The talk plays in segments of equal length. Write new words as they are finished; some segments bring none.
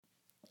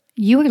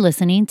You are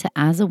listening to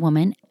As a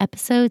Woman,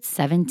 episode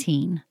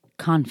 17,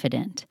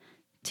 Confident.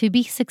 To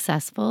be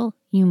successful,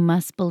 you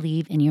must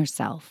believe in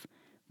yourself.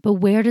 But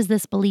where does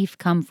this belief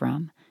come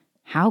from?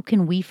 How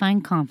can we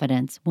find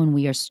confidence when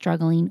we are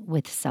struggling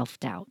with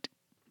self-doubt?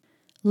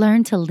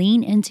 Learn to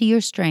lean into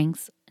your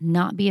strengths,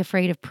 not be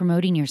afraid of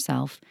promoting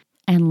yourself,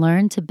 and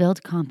learn to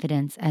build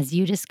confidence as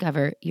you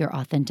discover your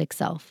authentic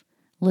self.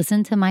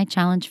 Listen to my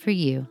challenge for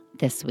you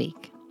this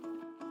week.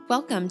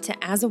 Welcome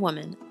to As a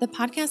Woman, the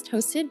podcast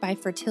hosted by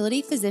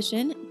fertility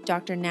physician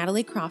Dr.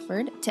 Natalie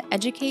Crawford to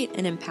educate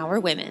and empower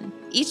women.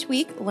 Each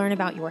week, learn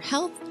about your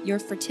health, your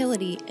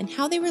fertility, and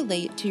how they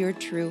relate to your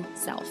true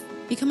self.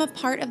 Become a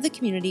part of the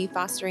community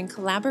fostering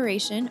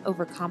collaboration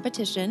over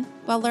competition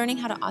while learning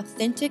how to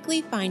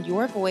authentically find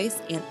your voice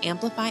and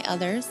amplify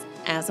others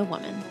as a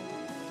woman.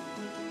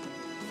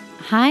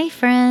 Hi,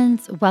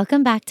 friends.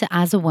 Welcome back to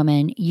As a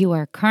Woman. You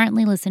are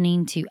currently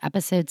listening to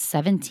episode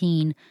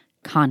 17,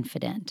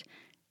 Confident.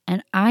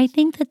 And I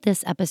think that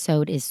this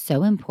episode is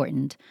so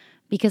important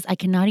because I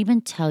cannot even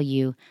tell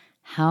you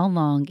how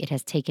long it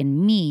has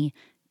taken me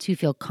to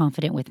feel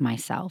confident with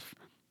myself.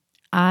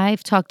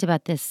 I've talked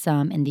about this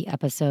some in the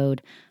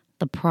episode,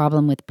 The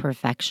Problem with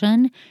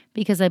Perfection,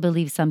 because I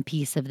believe some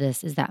piece of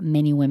this is that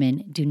many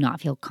women do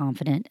not feel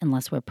confident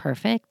unless we're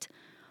perfect.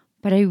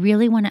 But I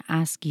really want to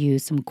ask you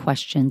some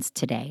questions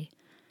today.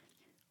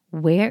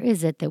 Where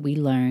is it that we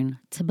learn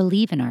to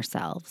believe in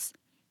ourselves?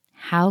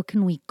 How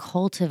can we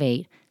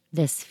cultivate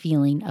this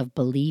feeling of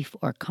belief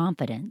or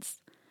confidence?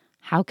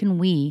 How can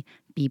we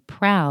be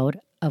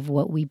proud of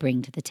what we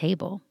bring to the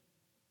table?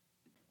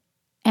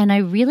 And I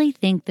really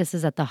think this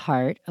is at the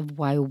heart of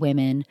why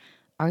women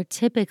are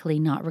typically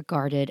not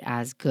regarded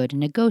as good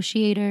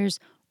negotiators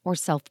or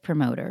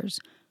self-promoters,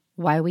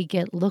 why we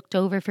get looked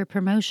over for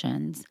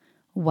promotions,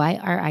 why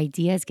our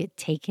ideas get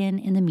taken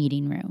in the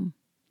meeting room.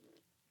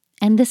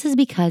 And this is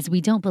because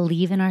we don't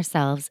believe in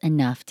ourselves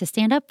enough to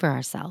stand up for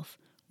ourselves.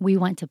 We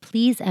want to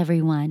please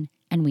everyone,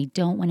 and we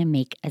don't want to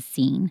make a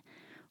scene.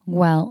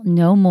 Well,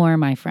 no more,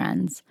 my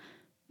friends.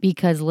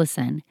 Because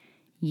listen,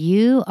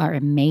 you are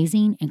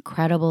amazing,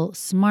 incredible,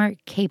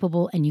 smart,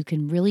 capable, and you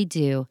can really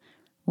do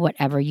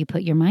whatever you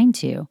put your mind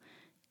to.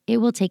 It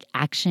will take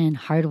action,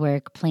 hard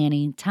work,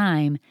 planning,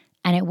 time,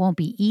 and it won't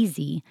be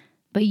easy,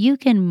 but you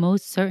can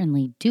most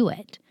certainly do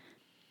it.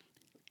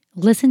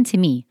 Listen to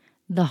me.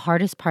 The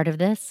hardest part of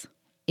this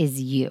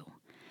is you.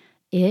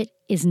 It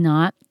is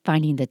not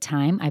finding the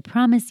time. I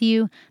promise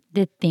you,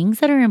 the things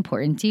that are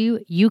important to you,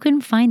 you can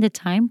find the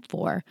time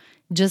for.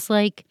 Just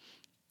like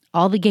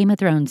all the Game of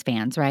Thrones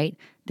fans, right?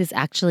 This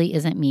actually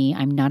isn't me.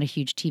 I'm not a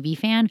huge TV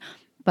fan,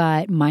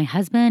 but my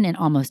husband and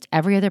almost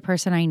every other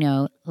person I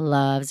know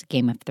loves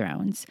Game of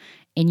Thrones.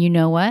 And you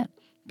know what?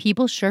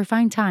 People sure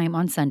find time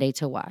on Sunday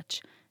to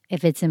watch.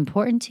 If it's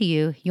important to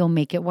you, you'll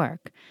make it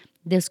work.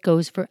 This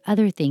goes for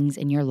other things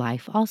in your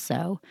life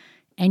also.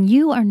 And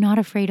you are not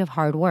afraid of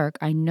hard work.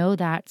 I know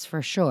that's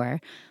for sure.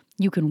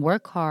 You can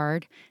work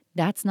hard.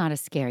 That's not a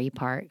scary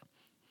part.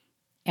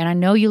 And I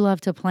know you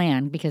love to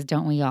plan because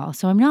don't we all?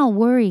 So I'm not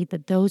worried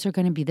that those are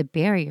going to be the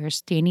barriers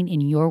standing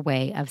in your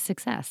way of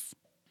success.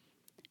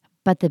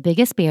 But the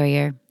biggest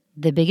barrier,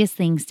 the biggest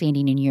thing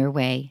standing in your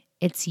way,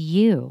 it's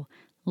you.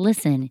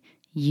 Listen,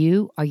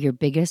 you are your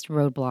biggest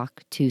roadblock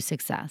to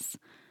success.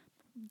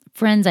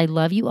 Friends, I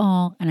love you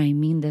all, and I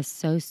mean this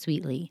so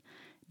sweetly.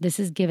 This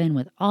is given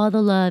with all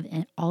the love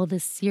and all the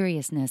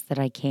seriousness that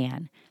I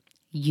can.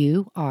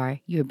 You are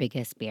your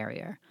biggest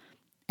barrier.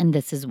 And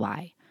this is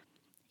why.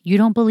 You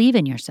don't believe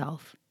in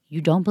yourself.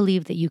 You don't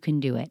believe that you can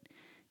do it.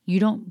 You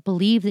don't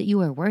believe that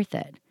you are worth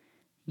it.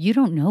 You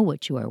don't know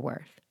what you are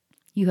worth.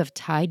 You have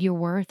tied your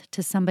worth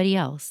to somebody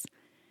else.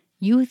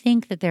 You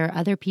think that there are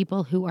other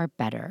people who are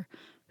better,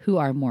 who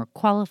are more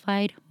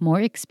qualified, more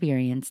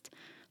experienced,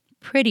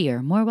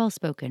 prettier, more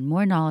well-spoken,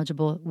 more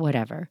knowledgeable,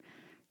 whatever.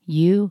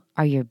 You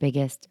are your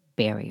biggest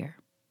barrier.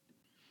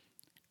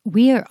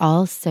 We are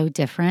all so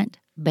different,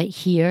 but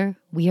here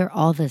we are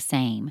all the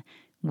same.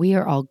 We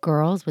are all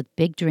girls with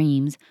big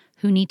dreams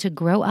who need to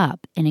grow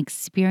up and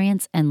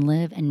experience and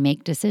live and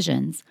make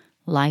decisions.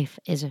 Life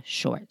is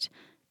short.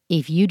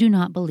 If you do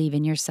not believe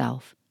in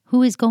yourself,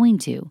 who is going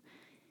to?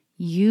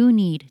 You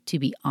need to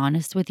be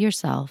honest with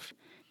yourself.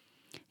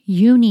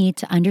 You need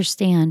to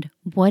understand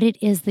what it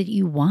is that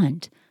you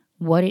want,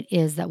 what it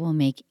is that will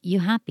make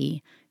you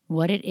happy,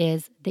 what it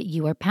is that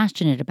you are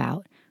passionate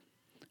about.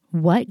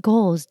 What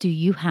goals do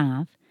you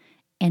have?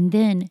 And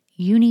then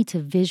you need to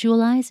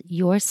visualize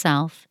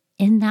yourself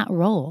in that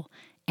role,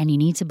 and you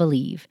need to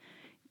believe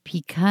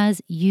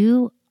because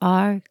you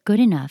are good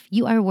enough.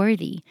 You are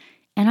worthy.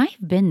 And I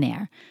have been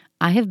there.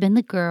 I have been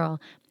the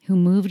girl who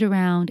moved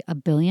around a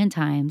billion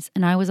times,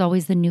 and I was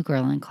always the new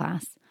girl in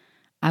class.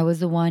 I was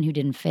the one who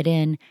didn't fit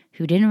in,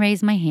 who didn't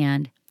raise my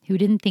hand, who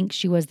didn't think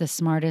she was the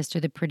smartest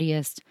or the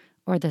prettiest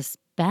or the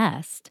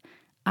best.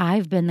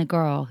 I've been the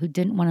girl who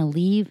didn't want to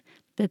leave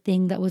the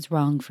thing that was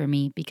wrong for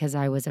me because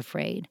I was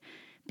afraid,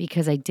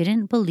 because I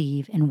didn't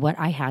believe in what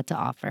I had to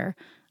offer.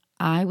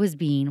 I was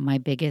being my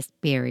biggest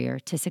barrier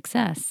to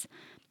success.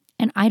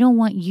 And I don't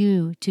want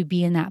you to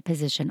be in that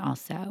position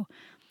also.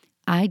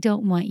 I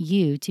don't want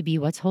you to be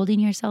what's holding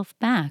yourself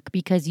back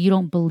because you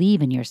don't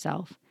believe in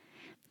yourself.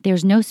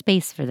 There's no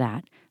space for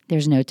that.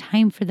 There's no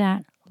time for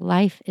that.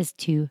 Life is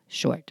too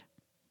short.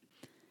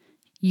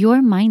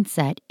 Your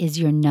mindset is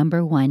your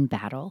number one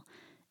battle.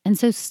 And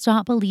so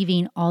stop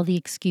believing all the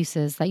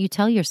excuses that you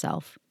tell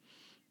yourself.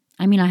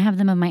 I mean, I have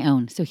them of my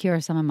own, so here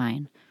are some of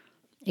mine.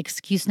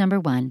 Excuse number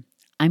one,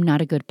 I'm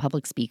not a good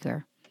public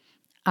speaker.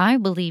 I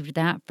believed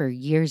that for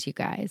years, you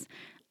guys.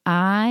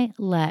 I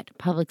let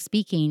public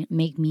speaking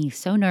make me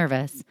so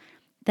nervous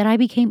that I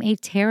became a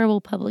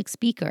terrible public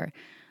speaker.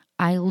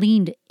 I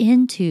leaned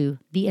into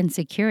the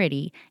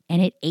insecurity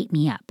and it ate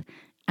me up.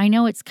 I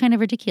know it's kind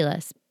of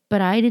ridiculous, but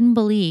I didn't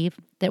believe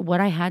that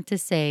what I had to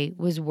say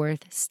was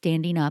worth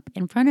standing up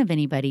in front of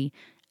anybody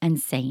and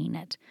saying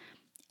it.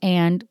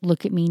 And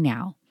look at me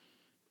now.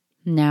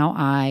 Now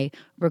I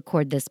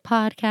record this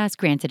podcast.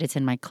 Granted, it's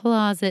in my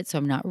closet, so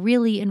I'm not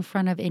really in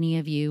front of any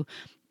of you.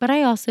 But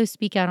I also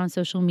speak out on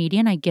social media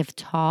and I give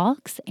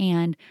talks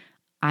and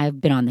I've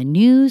been on the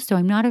news, so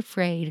I'm not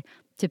afraid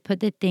to put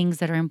the things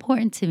that are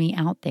important to me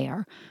out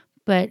there.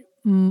 But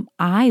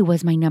I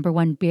was my number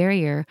one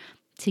barrier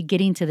to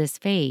getting to this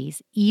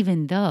phase,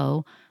 even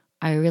though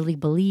I really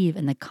believe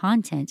in the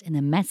content and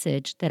the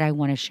message that I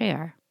want to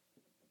share.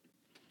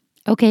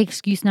 Okay,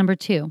 excuse number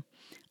two.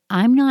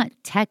 I'm not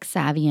tech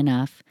savvy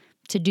enough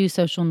to do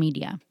social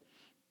media.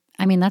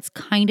 I mean, that's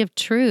kind of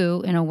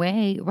true in a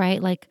way, right?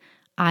 Like,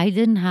 I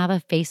didn't have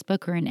a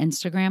Facebook or an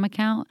Instagram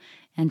account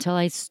until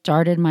I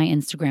started my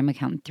Instagram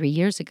account 3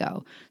 years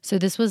ago. So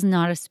this was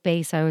not a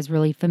space I was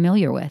really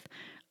familiar with.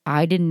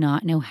 I did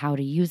not know how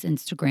to use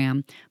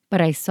Instagram,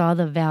 but I saw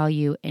the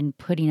value in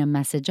putting a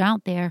message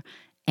out there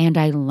and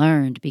I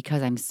learned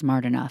because I'm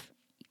smart enough.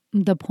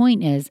 The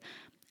point is,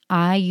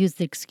 I used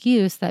the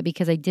excuse that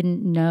because I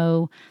didn't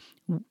know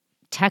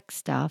tech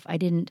stuff, I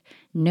didn't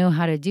know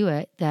how to do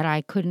it, that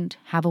I couldn't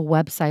have a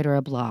website or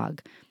a blog.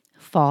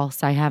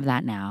 False, I have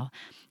that now.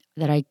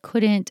 That I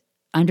couldn't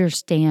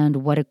understand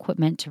what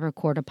equipment to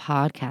record a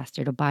podcast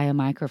or to buy a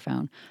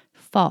microphone.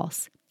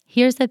 False.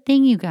 Here's the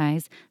thing, you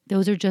guys,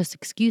 those are just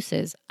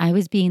excuses. I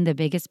was being the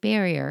biggest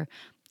barrier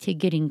to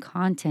getting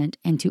content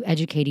and to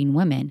educating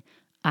women.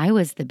 I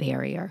was the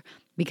barrier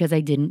because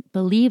I didn't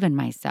believe in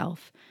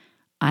myself.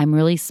 I'm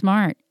really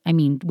smart. I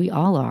mean, we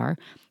all are.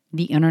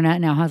 The internet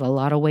now has a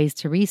lot of ways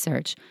to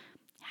research.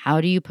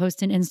 How do you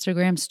post an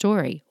Instagram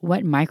story?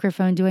 What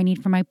microphone do I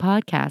need for my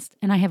podcast?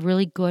 And I have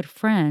really good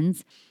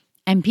friends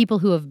and people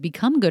who have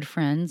become good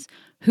friends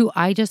who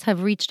I just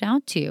have reached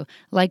out to,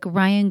 like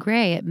Ryan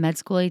Gray at Med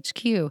School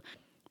HQ.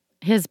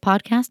 His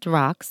podcast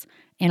rocks,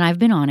 and I've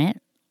been on it.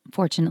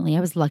 Fortunately,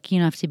 I was lucky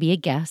enough to be a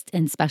guest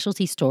in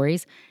Specialty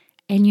Stories.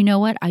 And you know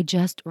what? I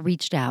just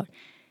reached out.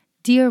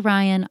 Dear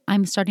Ryan,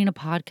 I'm starting a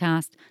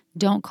podcast.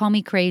 Don't call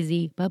me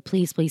crazy, but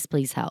please, please,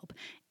 please help.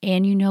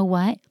 And you know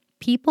what?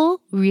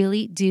 People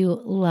really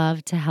do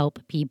love to help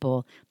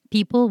people.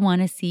 People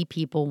want to see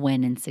people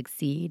win and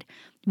succeed.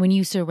 When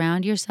you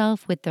surround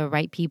yourself with the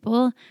right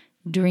people,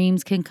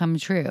 dreams can come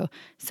true.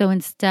 So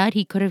instead,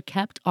 he could have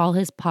kept all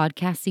his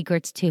podcast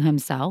secrets to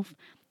himself.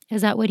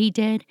 Is that what he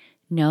did?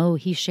 No,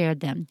 he shared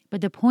them.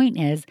 But the point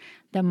is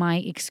that my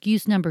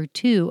excuse number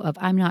two of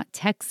I'm not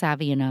tech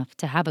savvy enough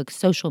to have a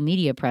social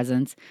media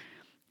presence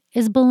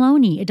is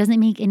baloney. It doesn't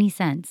make any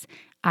sense.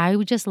 I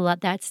would just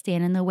let that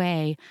stand in the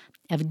way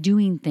of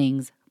doing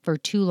things for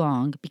too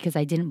long because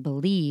I didn't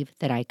believe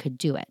that I could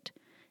do it.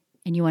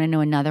 And you want to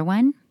know another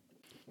one?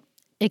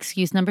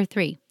 Excuse number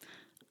three.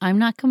 I'm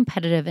not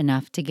competitive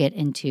enough to get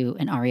into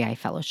an REI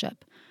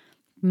fellowship.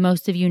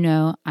 Most of you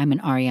know I'm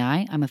an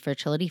REI. I'm a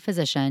fertility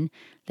physician.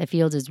 The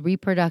field is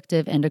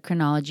reproductive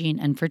endocrinology and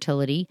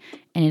infertility,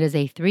 and it is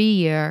a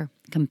 3-year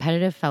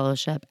competitive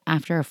fellowship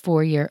after a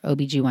 4-year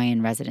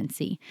OBGYN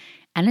residency.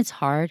 And it's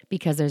hard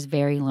because there's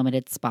very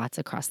limited spots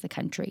across the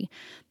country.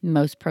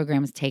 Most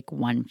programs take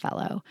one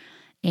fellow.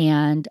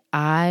 And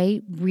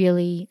I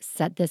really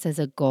set this as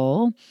a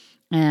goal,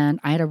 and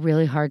I had a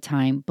really hard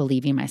time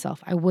believing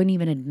myself. I wouldn't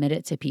even admit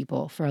it to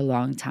people for a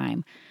long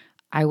time.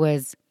 I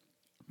was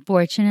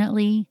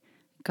fortunately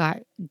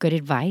got good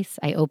advice.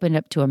 I opened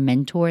up to a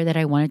mentor that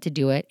I wanted to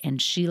do it,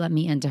 and she let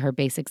me into her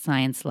basic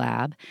science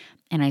lab,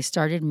 and I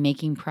started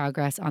making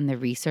progress on the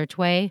research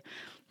way.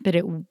 But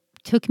it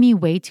took me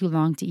way too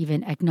long to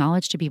even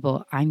acknowledge to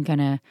people I'm going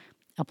to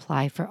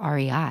apply for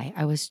REI.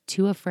 I was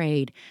too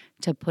afraid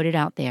to put it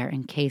out there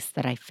in case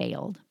that I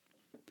failed.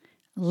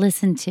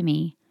 Listen to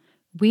me.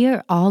 We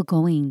are all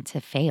going to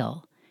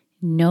fail.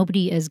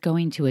 Nobody is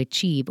going to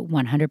achieve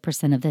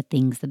 100% of the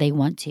things that they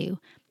want to.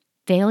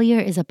 Failure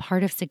is a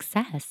part of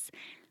success.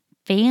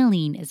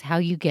 Failing is how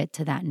you get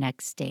to that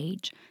next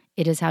stage.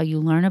 It is how you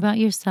learn about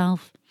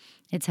yourself.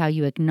 It's how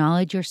you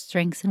acknowledge your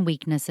strengths and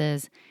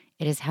weaknesses.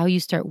 It is how you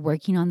start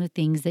working on the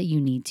things that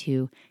you need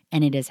to,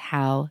 and it is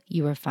how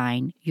you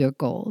refine your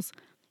goals.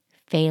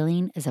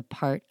 Failing is a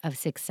part of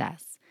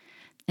success.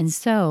 And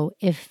so,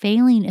 if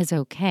failing is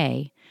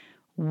okay,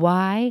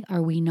 why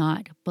are we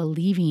not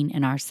believing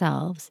in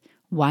ourselves?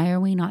 Why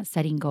are we not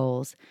setting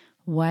goals?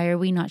 Why are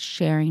we not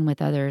sharing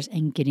with others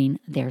and getting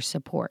their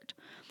support?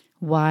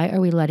 Why are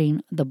we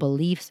letting the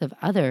beliefs of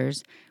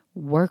others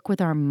work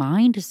with our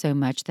mind so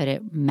much that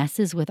it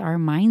messes with our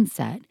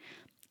mindset?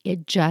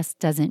 It just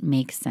doesn't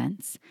make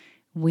sense.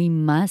 We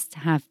must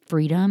have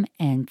freedom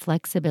and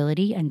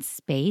flexibility and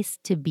space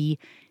to be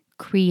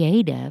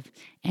creative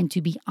and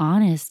to be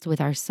honest with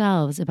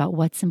ourselves about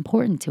what's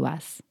important to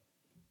us.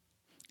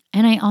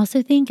 And I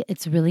also think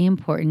it's really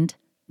important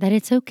that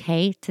it's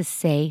okay to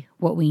say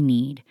what we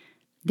need.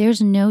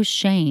 There's no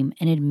shame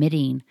in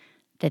admitting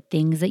the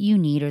things that you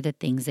need or the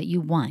things that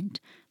you want,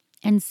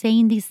 and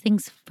saying these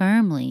things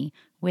firmly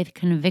with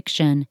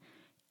conviction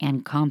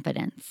and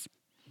confidence.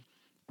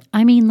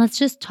 I mean, let's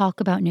just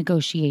talk about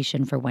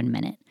negotiation for 1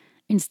 minute.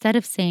 Instead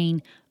of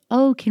saying,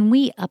 oh, can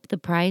we up the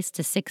price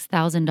to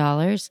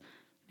 $6,000?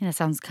 That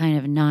sounds kind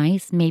of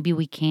nice. Maybe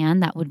we can.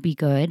 That would be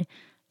good.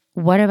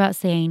 What about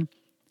saying,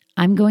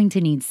 I'm going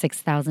to need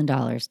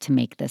 $6,000 to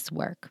make this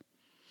work?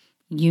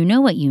 You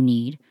know what you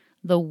need.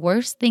 The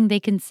worst thing they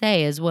can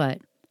say is what?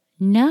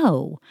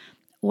 No.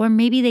 Or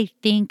maybe they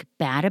think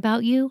bad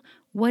about you.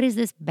 What is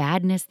this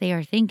badness they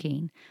are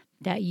thinking?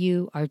 That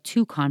you are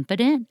too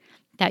confident?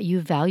 That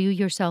you value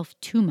yourself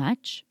too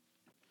much?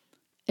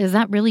 Is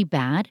that really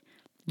bad?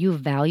 You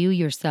value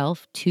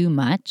yourself too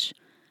much?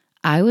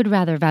 I would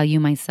rather value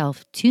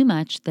myself too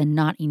much than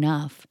not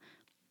enough.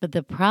 But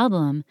the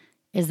problem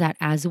is that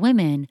as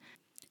women,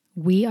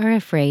 we are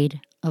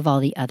afraid of all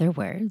the other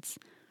words.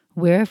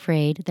 We're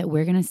afraid that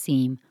we're going to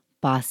seem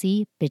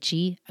bossy,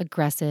 bitchy,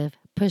 aggressive,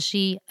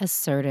 pushy,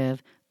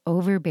 assertive,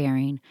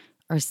 overbearing,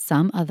 or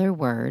some other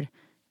word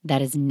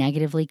that is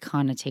negatively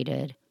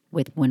connotated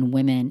with when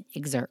women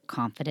exert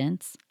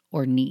confidence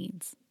or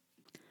needs.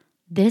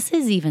 This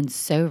is even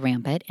so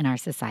rampant in our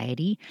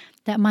society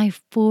that my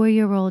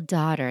 4-year-old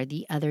daughter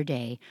the other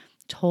day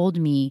told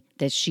me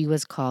that she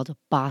was called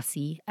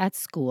bossy at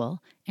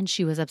school and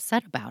she was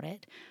upset about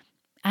it.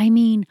 I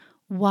mean,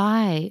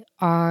 why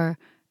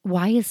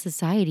is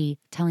society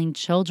telling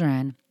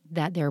children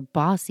that they're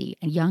bossy,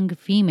 a young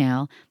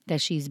female,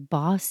 that she's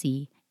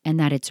bossy and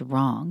that it's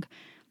wrong?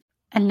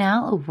 And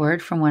now a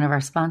word from one of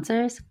our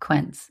sponsors,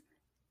 Quince.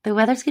 The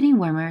weather's getting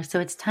warmer, so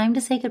it's time to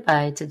say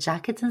goodbye to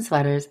jackets and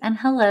sweaters and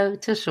hello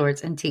to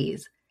shorts and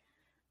tees.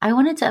 I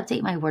wanted to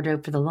update my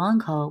wardrobe for the long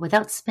haul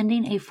without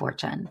spending a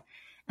fortune,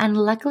 and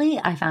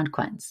luckily I found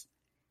Quince.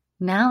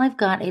 Now I've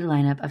got a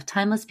lineup of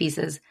timeless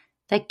pieces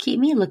that keep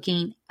me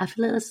looking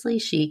effortlessly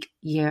chic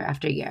year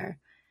after year.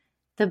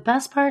 The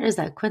best part is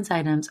that Quince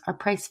items are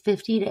priced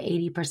 50 to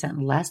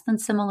 80% less than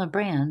similar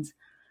brands,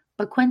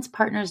 but Quince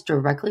partners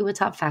directly with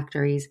top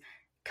factories,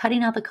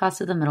 cutting out the cost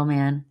of the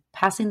middleman,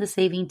 passing the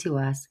saving to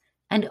us,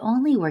 and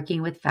only working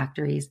with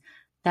factories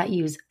that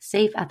use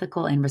safe,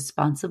 ethical, and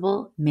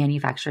responsible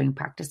manufacturing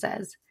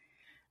practices.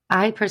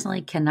 I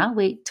personally cannot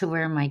wait to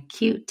wear my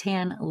cute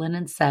tan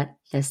linen set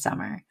this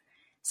summer.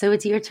 So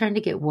it's your turn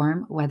to get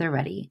warm weather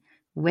ready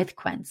with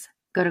Quince.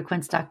 Go to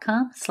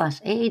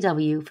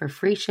quince.com/AAW for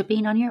free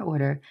shipping on your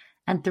order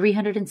and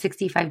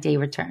 365-day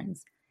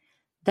returns.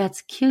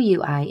 That's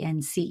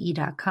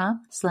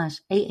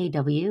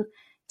QUINCE.com/AAW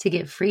to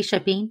get free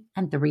shipping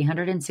and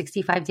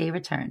 365-day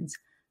returns.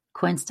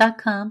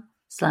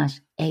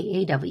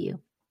 Quince.com/AAW.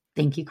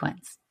 Thank you,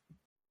 Quince.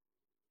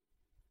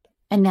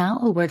 And now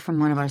a word from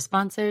one of our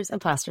sponsors,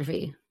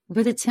 Apostrophe.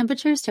 With the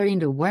temperature starting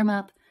to warm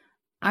up,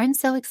 I'm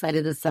so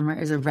excited the summer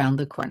is around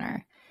the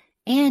corner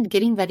and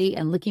getting ready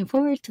and looking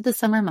forward to the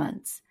summer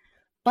months.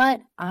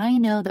 But I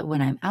know that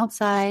when I'm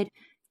outside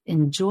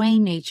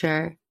enjoying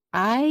nature,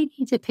 I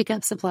need to pick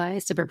up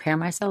supplies to prepare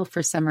myself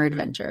for summer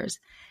adventures.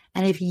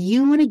 And if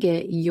you want to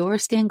get your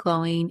skin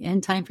glowing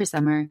in time for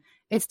summer,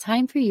 it's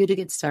time for you to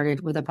get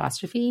started with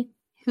Apostrophe,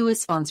 who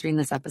is sponsoring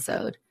this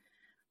episode.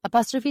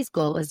 Apostrophe's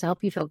goal is to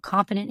help you feel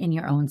confident in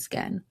your own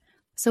skin.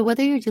 So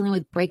whether you're dealing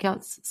with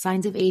breakouts,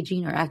 signs of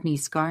aging, or acne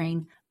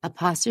scarring,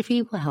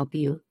 Apostrophe will help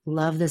you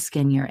love the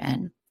skin you're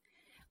in.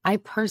 I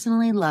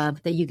personally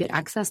love that you get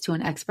access to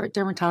an expert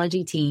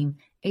dermatology team,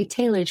 a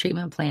tailored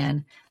treatment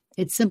plan.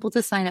 It's simple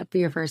to sign up for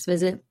your first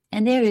visit,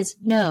 and there is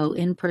no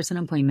in-person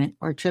appointment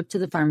or trip to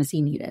the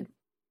pharmacy needed.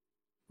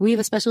 We have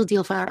a special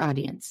deal for our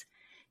audience.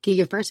 Get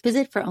your first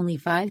visit for only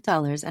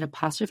 $5 at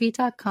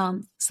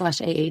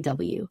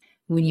apostrophe.com/AAW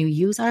when you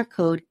use our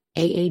code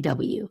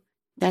AAW.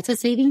 That's a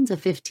savings of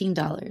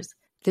 $15.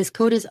 This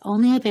code is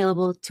only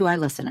available to our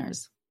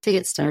listeners. To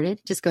get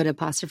started, just go to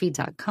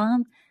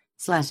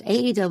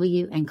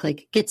apostrophe.com/AAW and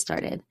click Get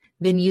Started.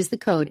 Then use the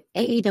code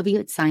AAW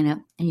at sign up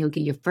and you'll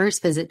get your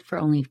first visit for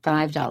only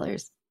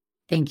 $5.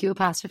 Thank you,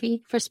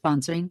 Apostrophe, for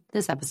sponsoring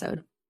this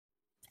episode.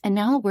 And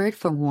now a word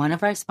from one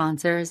of our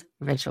sponsors,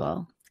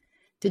 Ritual.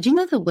 Did you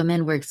know that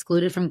women were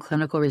excluded from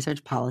clinical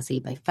research policy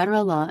by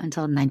federal law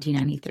until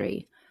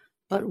 1993?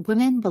 But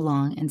women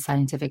belong in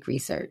scientific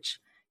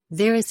research.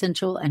 They're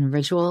essential and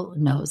Ritual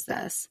knows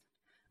this.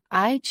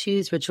 I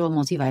choose Ritual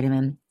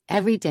multivitamin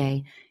every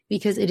day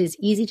because it is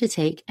easy to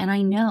take and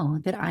I know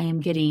that I am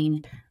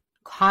getting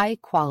high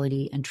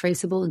quality and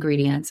traceable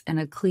ingredients in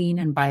a clean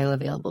and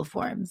bioavailable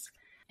forms.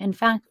 In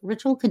fact,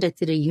 Ritual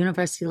conducted a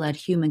university-led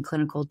human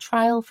clinical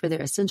trial for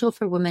their Essential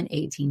for Women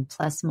 18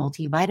 Plus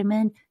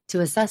multivitamin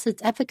to assess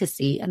its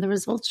efficacy, and the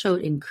results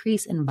showed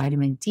increase in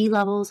vitamin D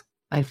levels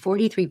by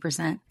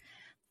 43%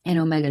 and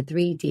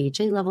omega-3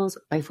 DHA levels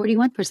by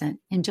 41%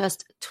 in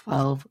just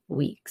 12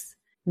 weeks.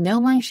 No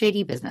my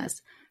shady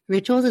business.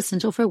 Ritual's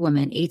Essential for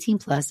Women 18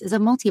 Plus is a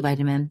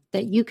multivitamin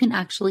that you can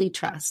actually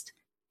trust.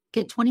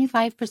 Get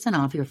 25%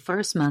 off your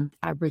first month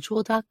at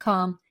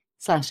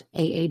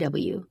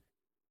ritual.com/AAW.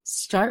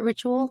 Start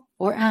Ritual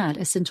or add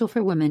Essential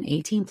for Women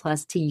 18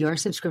 Plus to your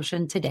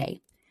subscription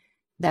today.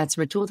 That's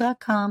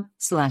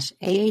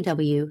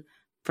ritual.com/AAW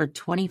for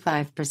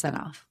 25%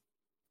 off.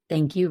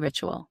 Thank you,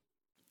 Ritual.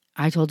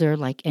 I told her,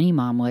 like any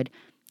mom would,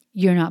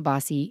 you're not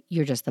bossy,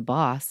 you're just the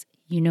boss.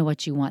 You know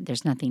what you want.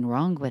 There's nothing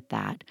wrong with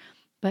that.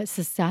 But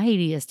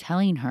society is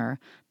telling her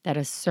that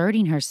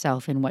asserting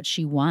herself in what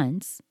she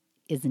wants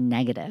is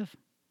negative.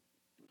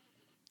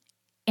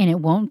 And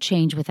it won't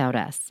change without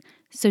us.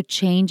 So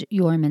change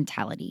your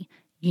mentality.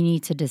 You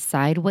need to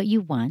decide what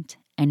you want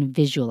and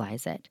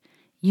visualize it.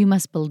 You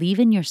must believe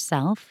in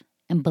yourself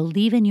and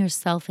believe in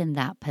yourself in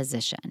that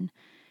position.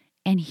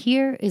 And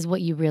here is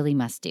what you really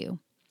must do.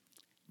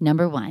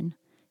 Number 1,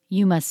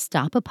 you must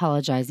stop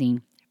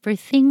apologizing for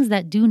things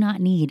that do not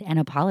need an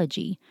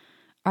apology.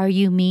 Are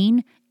you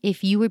mean?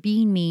 If you were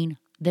being mean,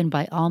 then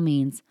by all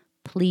means,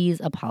 please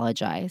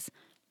apologize.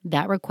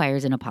 That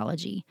requires an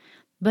apology.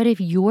 But if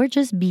you're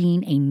just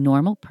being a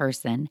normal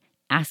person,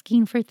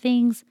 asking for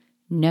things,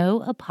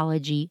 no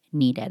apology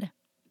needed.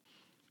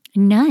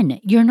 None.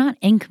 You're not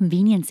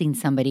inconveniencing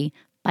somebody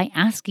by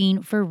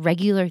asking for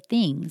regular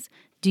things.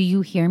 Do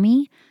you hear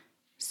me?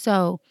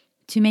 So,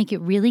 to make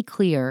it really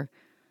clear,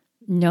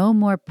 no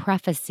more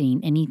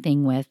prefacing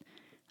anything with,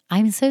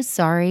 I'm so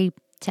sorry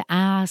to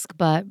ask,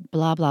 but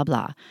blah, blah,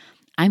 blah.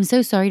 I'm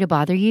so sorry to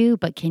bother you,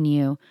 but can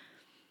you?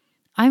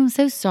 I'm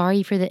so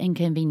sorry for the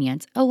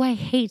inconvenience. Oh, I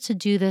hate to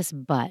do this,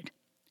 but.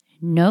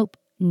 Nope,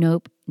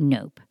 nope,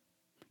 nope.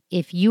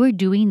 If you are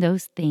doing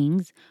those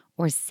things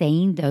or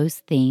saying those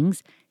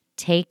things,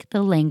 take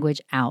the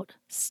language out.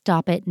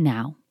 Stop it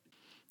now.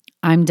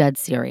 I'm dead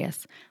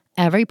serious.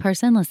 Every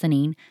person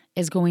listening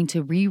is going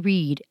to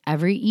reread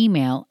every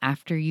email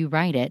after you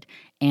write it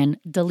and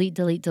delete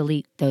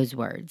those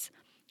words.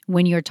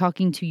 When you're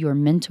talking to your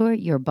mentor,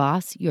 your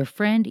boss, your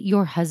friend,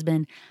 your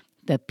husband,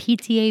 the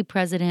PTA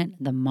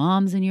president, the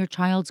moms in your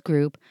child's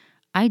group,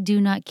 I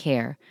do not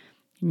care.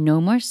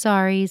 No more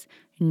sorries,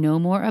 no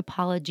more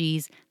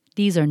apologies.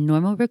 These are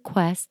normal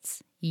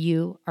requests.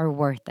 You are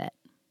worth it.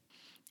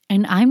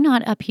 And I'm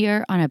not up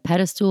here on a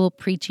pedestal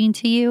preaching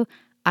to you.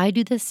 I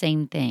do the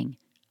same thing.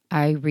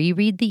 I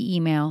reread the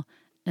email,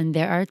 and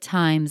there are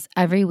times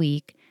every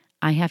week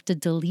I have to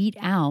delete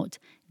out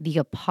the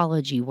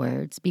apology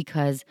words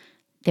because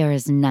there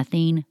is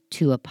nothing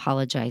to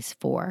apologize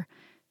for.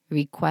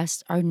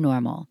 Requests are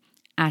normal.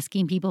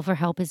 Asking people for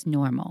help is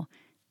normal.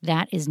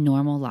 That is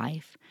normal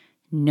life.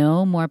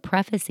 No more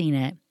prefacing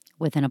it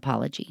with an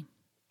apology.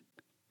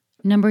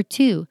 Number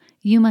 2,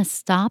 you must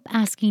stop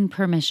asking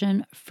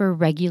permission for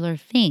regular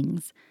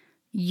things.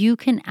 You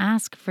can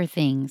ask for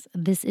things.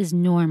 This is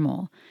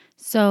normal.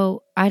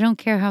 So I don't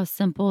care how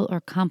simple or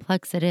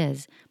complex it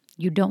is.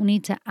 You don't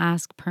need to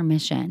ask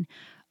permission.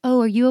 Oh,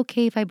 are you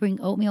okay if I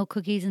bring oatmeal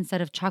cookies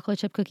instead of chocolate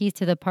chip cookies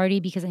to the party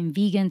because I'm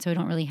vegan, so I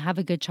don't really have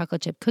a good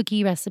chocolate chip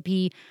cookie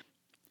recipe?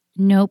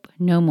 Nope,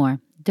 no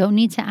more. Don't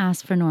need to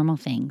ask for normal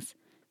things.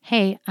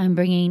 Hey, I'm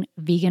bringing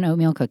vegan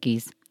oatmeal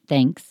cookies.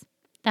 Thanks.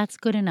 That's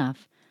good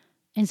enough.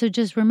 And so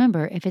just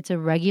remember, if it's a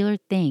regular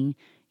thing,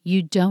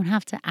 you don't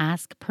have to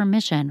ask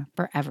permission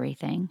for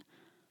everything.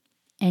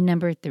 And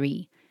number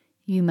 3,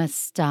 you must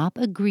stop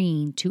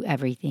agreeing to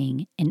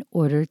everything in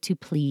order to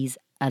please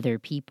other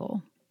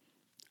people.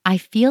 I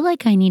feel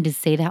like I need to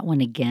say that one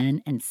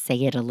again and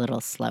say it a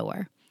little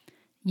slower.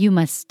 You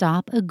must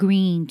stop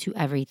agreeing to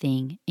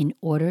everything in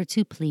order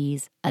to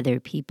please other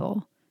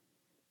people.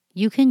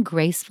 You can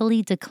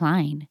gracefully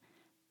decline.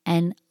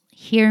 And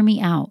hear me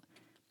out.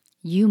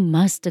 You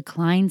must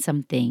decline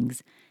some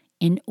things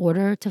in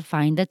order to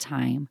find the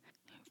time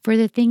for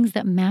the things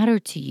that matter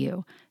to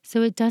you.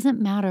 So it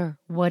doesn't matter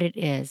what it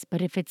is,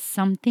 but if it's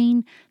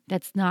something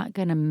that's not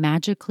going to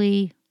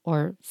magically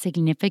or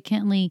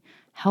significantly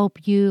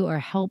help you or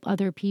help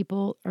other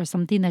people or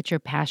something that you're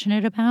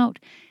passionate about,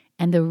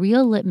 and the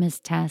real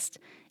litmus test,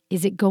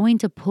 is it going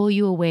to pull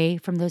you away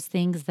from those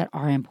things that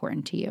are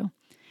important to you?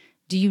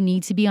 Do you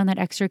need to be on that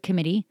extra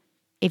committee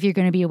if you're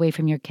going to be away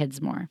from your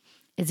kids more?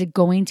 Is it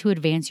going to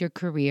advance your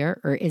career,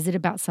 or is it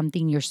about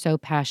something you're so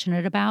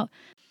passionate about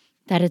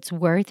that it's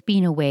worth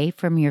being away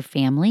from your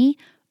family?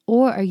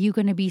 Or are you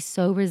going to be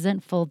so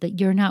resentful that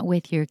you're not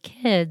with your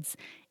kids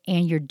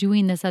and you're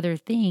doing this other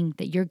thing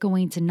that you're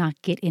going to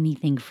not get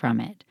anything from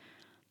it?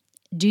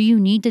 Do you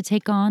need to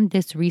take on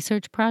this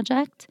research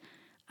project?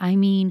 I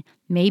mean,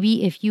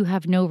 maybe if you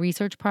have no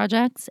research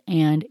projects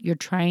and you're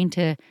trying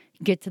to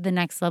get to the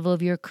next level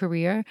of your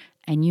career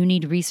and you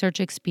need research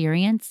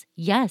experience,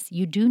 yes,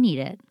 you do need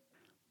it.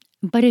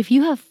 But if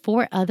you have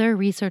 4 other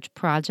research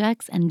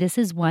projects and this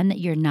is one that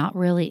you're not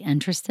really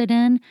interested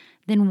in,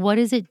 then what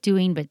is it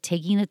doing but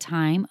taking the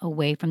time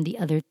away from the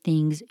other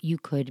things you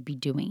could be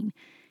doing?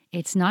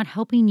 It's not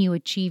helping you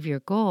achieve your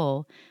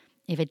goal.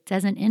 If it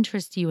doesn't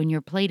interest you and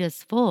your plate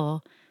is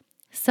full,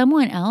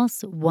 someone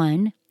else,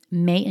 1,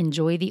 may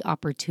enjoy the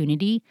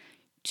opportunity,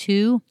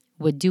 2,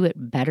 would do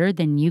it better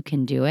than you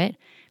can do it,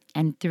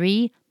 and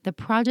 3, the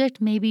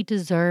project maybe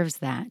deserves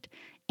that.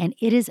 And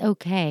it is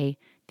okay.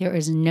 There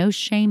is no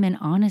shame in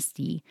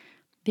honesty.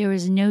 There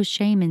is no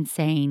shame in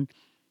saying,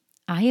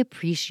 I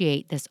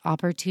appreciate this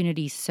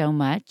opportunity so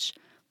much,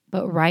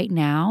 but right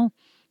now,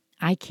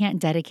 I can't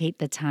dedicate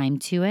the time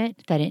to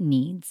it that it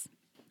needs.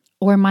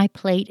 Or my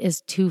plate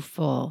is too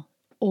full.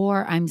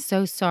 Or I'm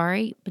so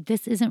sorry, but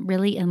this isn't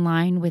really in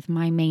line with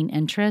my main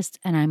interest,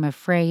 and I'm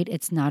afraid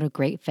it's not a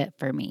great fit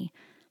for me.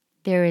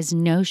 There is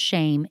no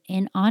shame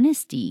in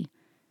honesty.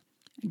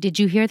 Did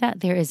you hear that?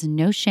 There is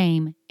no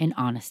shame in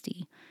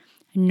honesty.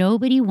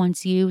 Nobody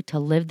wants you to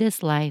live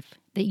this life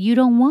that you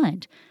don't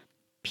want.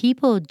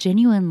 People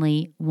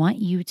genuinely want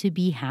you to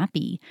be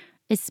happy,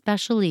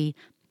 especially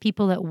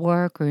people at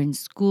work or in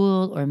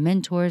school or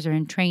mentors or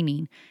in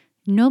training.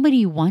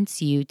 Nobody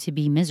wants you to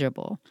be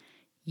miserable.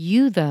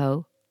 You,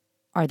 though,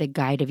 are the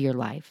guide of your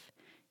life.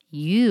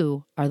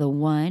 You are the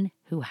one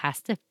who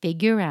has to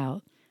figure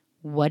out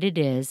what it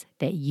is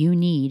that you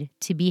need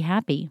to be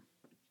happy.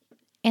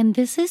 And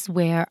this is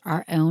where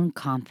our own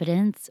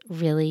confidence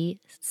really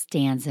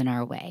stands in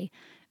our way.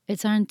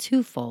 It's on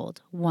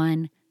twofold.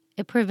 1,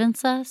 it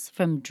prevents us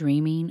from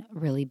dreaming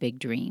really big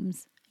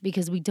dreams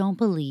because we don't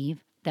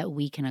believe that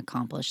we can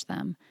accomplish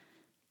them.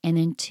 And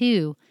then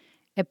 2,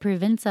 it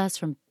prevents us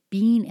from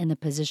being in the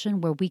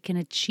position where we can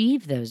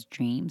achieve those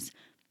dreams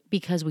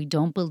because we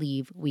don't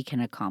believe we can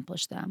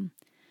accomplish them.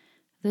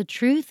 The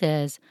truth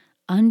is,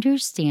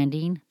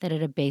 understanding that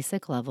at a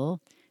basic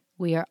level,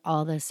 we are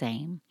all the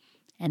same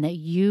and that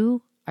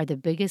you are the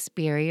biggest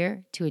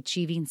barrier to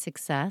achieving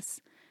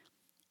success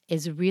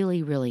is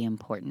really, really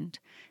important.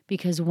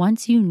 Because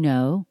once you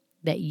know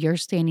that you're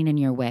standing in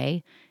your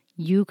way,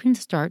 you can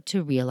start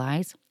to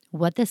realize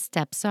what the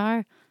steps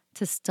are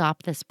to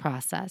stop this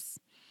process.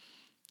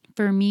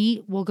 For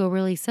me, we'll go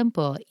really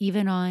simple.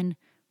 Even on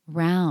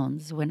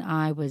rounds when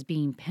I was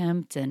being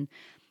pimped and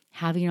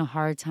having a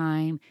hard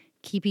time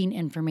keeping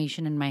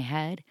information in my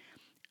head,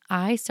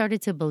 I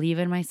started to believe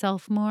in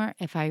myself more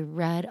if I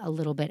read a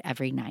little bit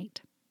every night.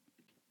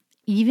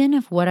 Even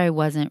if what I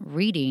wasn't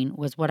reading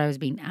was what I was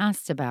being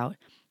asked about,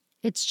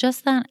 it's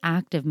just that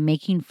act of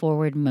making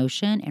forward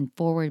motion and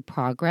forward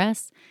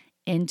progress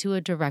into a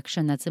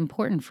direction that's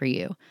important for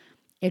you.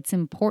 It's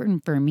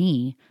important for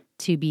me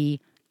to be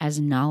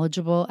as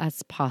knowledgeable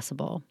as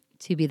possible,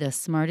 to be the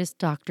smartest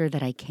doctor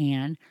that I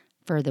can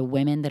for the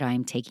women that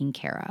I'm taking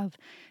care of.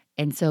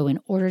 And so in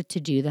order to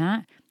do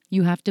that,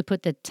 you have to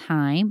put the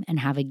time and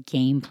have a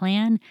game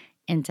plan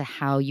into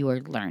how you are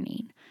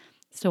learning.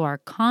 So our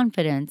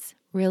confidence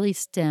really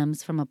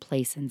stems from a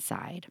place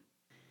inside.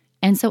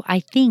 And so I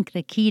think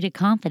the key to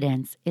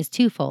confidence is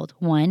twofold.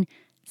 1,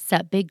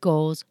 set big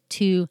goals.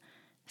 2,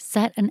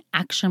 set an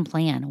action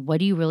plan. What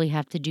do you really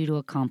have to do to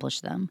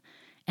accomplish them?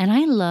 And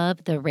I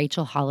love the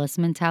Rachel Hollis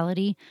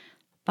mentality.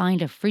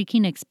 Find a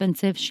freaking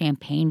expensive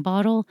champagne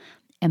bottle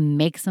and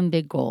make some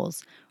big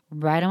goals.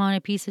 Write them on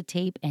a piece of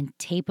tape and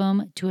tape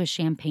them to a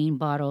champagne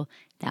bottle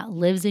that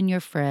lives in your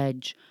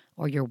fridge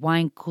or your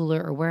wine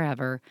cooler or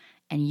wherever,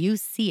 and you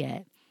see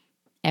it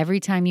every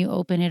time you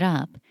open it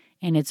up.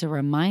 And it's a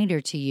reminder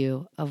to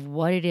you of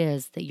what it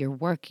is that you're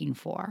working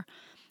for.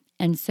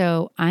 And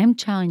so I'm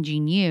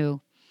challenging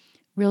you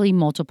really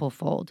multiple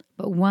fold.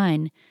 But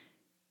 1,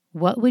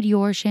 what would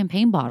your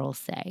champagne bottle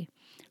say?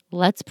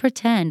 Let's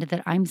pretend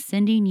that I'm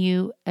sending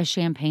you a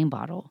champagne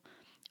bottle,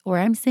 or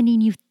I'm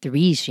sending you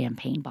 3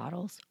 champagne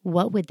bottles.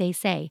 What would they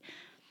say?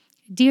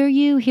 Dear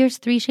you, here's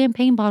 3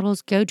 champagne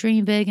bottles. Go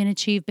dream big and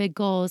achieve big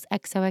goals.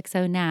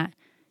 XOXO Nat.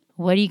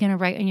 What are you going to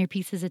write on your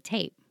pieces of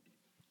tape?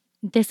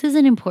 This is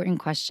an important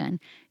question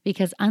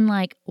because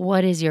unlike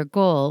what is your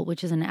goal,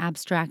 which is an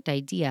abstract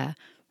idea,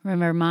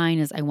 remember mine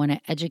is I want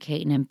to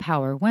educate and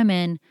empower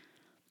women.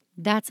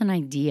 That's an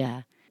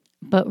idea.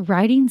 But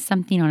writing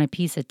something on a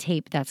piece of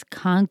tape that's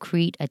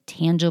concrete, a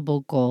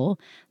tangible goal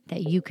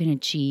that you can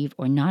achieve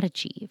or not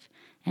achieve.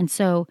 And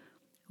so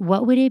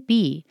what would it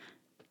be?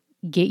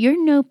 Get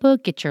your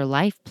notebook, get your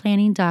life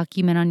planning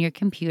document on your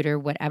computer,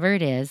 whatever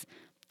it is.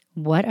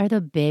 What are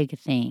the big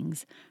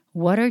things?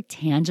 What are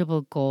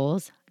tangible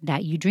goals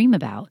that you dream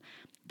about?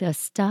 The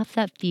stuff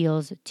that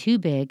feels too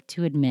big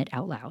to admit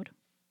out loud.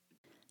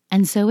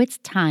 And so it's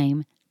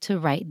time to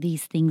write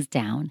these things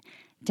down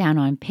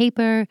on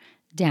paper,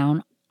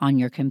 down on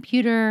your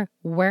computer,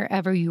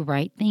 wherever you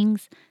write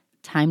things,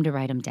 time to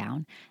write them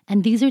down.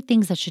 And these are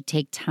things that should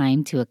take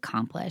time to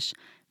accomplish.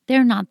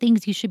 They're not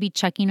things you should be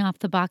checking off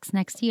the box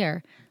next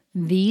year.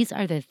 These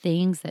are the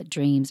things that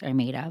dreams are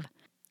made of.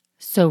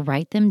 So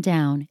write them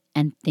down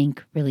and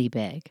think really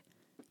big.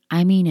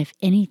 I mean, if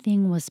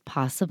anything was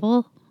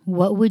possible,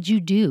 what would you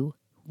do?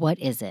 What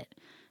is it?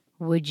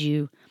 Would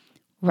you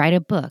write a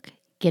book,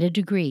 get a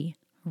degree,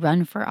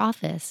 run for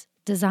office,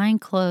 design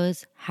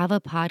clothes, have a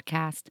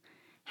podcast,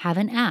 have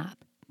an app,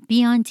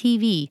 be on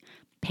TV,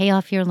 pay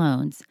off your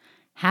loans,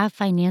 have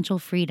financial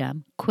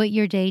freedom, quit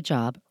your day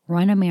job,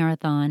 run a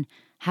marathon,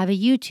 have a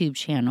YouTube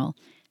channel,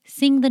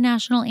 sing the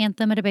national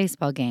anthem at a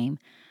baseball game,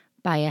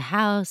 buy a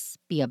house,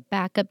 be a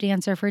backup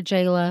dancer for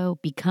J-Lo,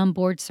 become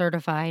board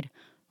certified,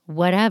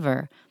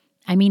 whatever.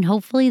 I mean,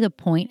 hopefully the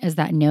point is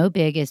that no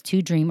big is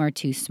too dream or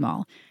too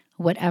small.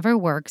 Whatever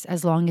works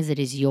as long as it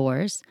is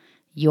yours,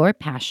 your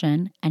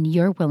passion, and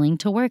you're willing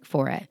to work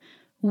for it.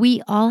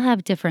 We all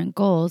have different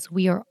goals.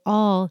 We are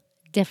all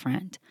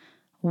different.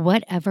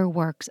 Whatever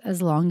works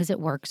as long as it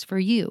works for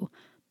you.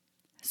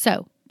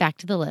 So back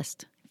to the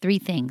list. 3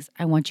 things.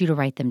 I want you to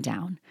write them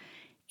down.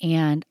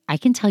 And I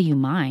can tell you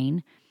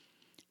mine,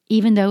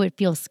 even though it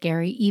feels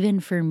scary, even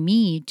for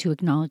me to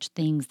acknowledge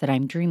things that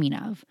I'm dreaming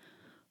of.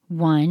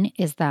 One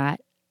is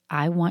that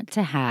I want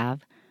to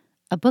have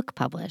a book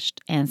published.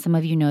 And some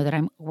of you know that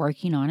I'm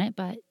working on it,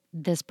 but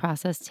this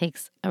process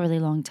takes a really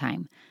long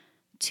time.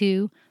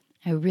 2,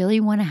 I really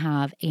want to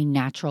have a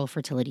natural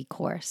fertility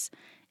course.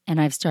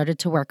 And I've started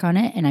to work on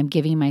it, and I'm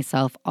giving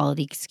myself all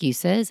the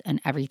excuses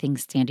and everything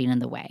standing in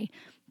the way.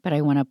 But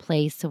I want a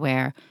place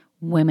where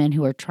women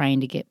who are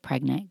trying to get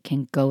pregnant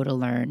can go to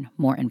learn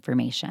more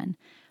information.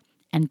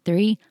 And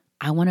 3,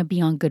 I want to be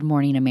on Good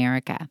Morning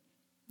America.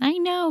 I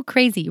know,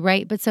 crazy,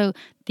 right? But so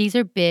these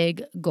are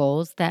big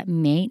goals that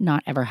may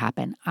not ever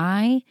happen.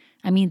 I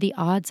mean, the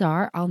odds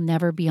are I'll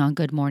never be on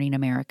Good Morning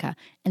America,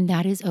 and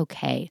that is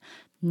okay.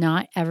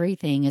 Not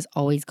everything is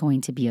always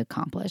going to be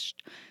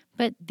accomplished.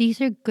 But these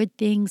are good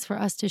things for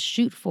us to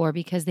shoot for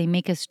because they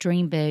make us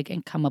dream big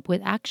and come up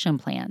with action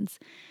plans.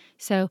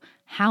 So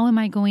how am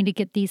I going to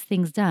get these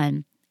things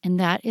done? And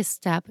that is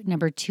step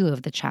number 2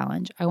 of the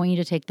challenge. I want you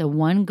to take the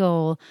one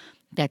goal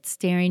that's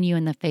staring you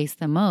in the face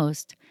the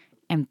most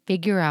and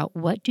figure out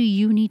what do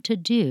you need to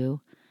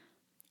do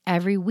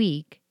every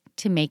week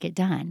to make it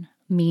done.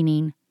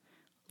 Meaning,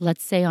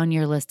 let's say on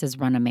your list is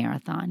run a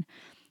marathon.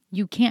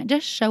 You can't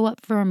just show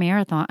up for a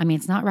marathon. I mean,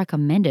 it's not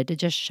recommended to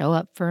just show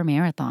up for a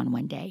marathon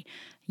one day.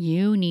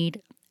 You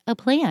need a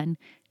plan.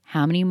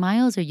 How many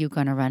miles are you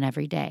going to run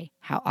every day?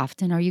 How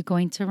often are you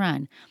going to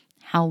run?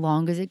 How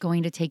long is it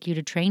going to take you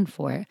to train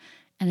for it?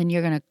 And then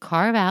you're going to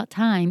carve out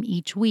time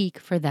each week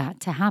for that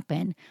to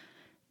happen.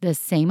 The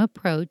same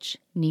approach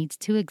needs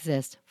to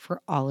exist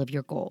for all of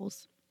your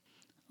goals.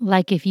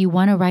 Like if you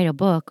want to write a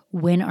book,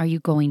 when are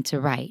you going to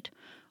write?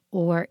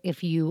 Or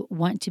if you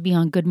want to be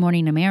on Good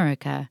Morning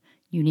America,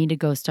 you need to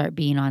go start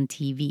being on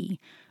TV.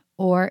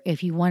 Or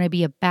if you want to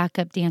be a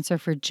backup dancer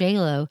for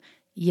J-Lo,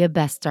 you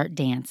best start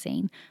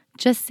dancing.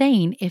 Just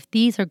saying, if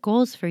these are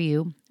goals for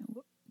you,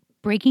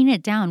 breaking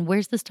it down,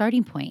 where's the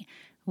starting point?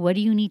 What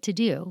do you need to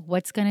do?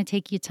 What's going to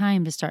take you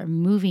time to start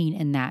moving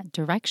in that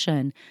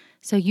direction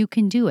so you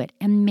can do it?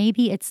 And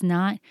maybe it's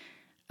not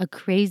a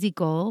crazy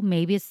goal.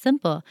 Maybe it's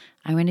simple.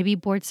 I want to be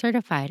board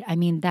certified. I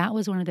mean, that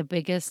was one of the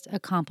biggest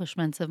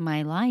accomplishments of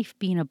my life,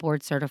 being a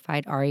board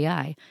certified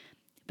REI.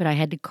 But I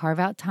had to carve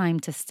out time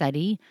to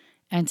study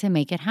and to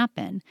make it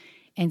happen.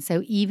 And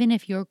so even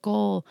if your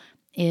goal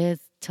is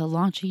to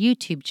launch a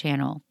YouTube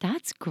channel,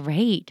 that's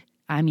great.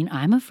 I mean,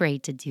 I'm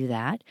afraid to do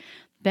that.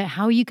 But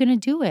how are you going to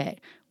do it?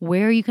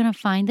 Where are you going to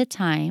find the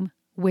time?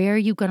 Where are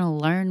you going to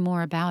learn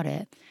more about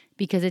it?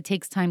 Because it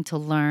takes time to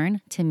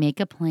learn, to make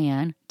a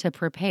plan, to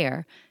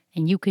prepare.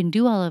 And you can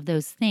do all of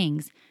those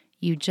things.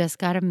 You just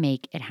got to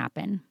make it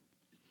happen.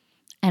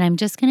 And I'm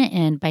just going to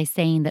end by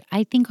saying that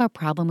I think our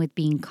problem with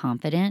being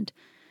confident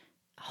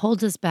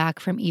holds us back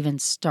from even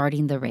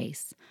starting the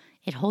race.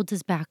 It holds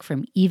us back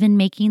from even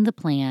making the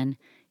plan,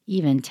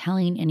 even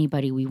telling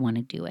anybody we want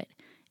to do it.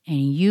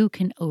 And you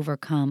can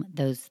overcome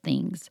those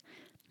things.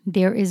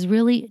 There is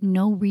really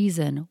no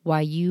reason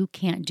why you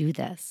can't do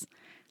this.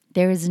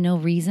 There is no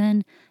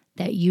reason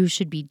that you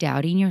should be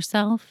doubting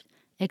yourself,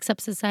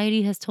 except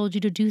society has told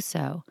you to do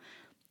so.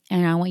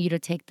 And I want you to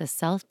take the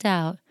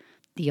self-doubt,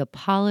 the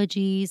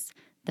apologies,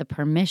 the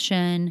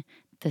permission,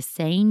 the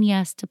saying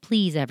yes to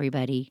please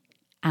everybody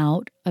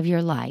out of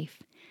your life.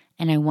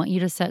 And I want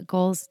you to set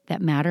goals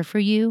that matter for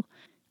you.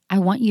 I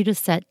want you to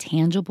set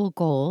tangible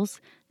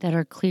goals that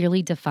are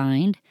clearly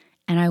defined.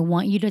 And I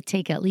want you to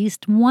take at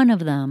least one of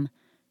them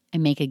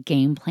and make a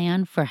game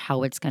plan for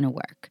how it's going to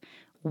work.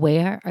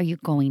 Where are you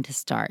going to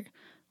start?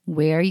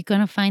 Where are you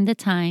going to find the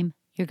time?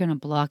 You're going to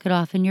block it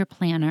off in your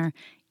planner,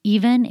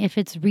 even if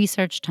it's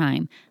research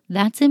time.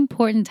 That's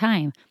important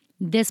time.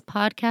 This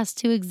podcast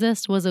to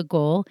exist was a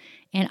goal,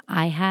 and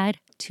I had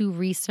to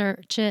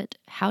research it.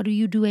 How do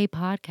you do a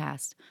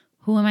podcast?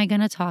 Who am I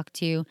going to talk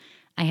to?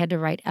 I had to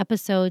write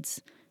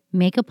episodes,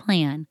 make a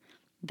plan.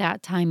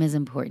 That time is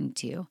important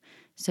to you.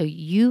 So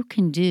you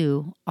can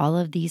do all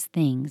of these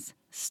things.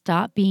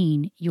 Stop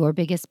being your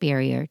biggest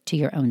barrier to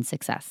your own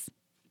success.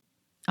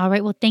 All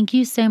right. Well, thank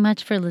you so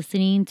much for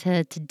listening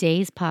to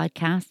today's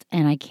podcast,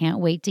 and I can't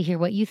wait to hear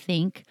what you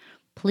think.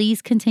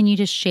 Please continue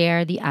to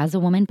share the As a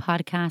Woman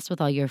podcast with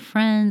all your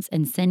friends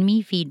and send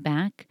me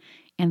feedback.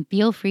 And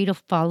feel free to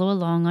follow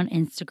along on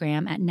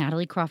Instagram at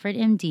Natalie Crawford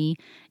MD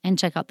and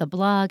check out the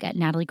blog at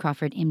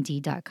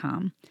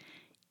nataliecrawfordmd.com.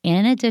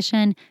 In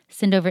addition,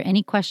 send over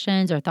any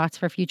questions or thoughts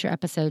for future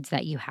episodes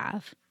that you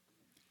have.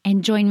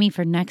 And join me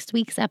for next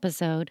week's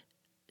episode,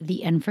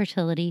 The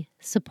Infertility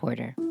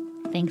Supporter.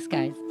 Thanks,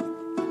 guys.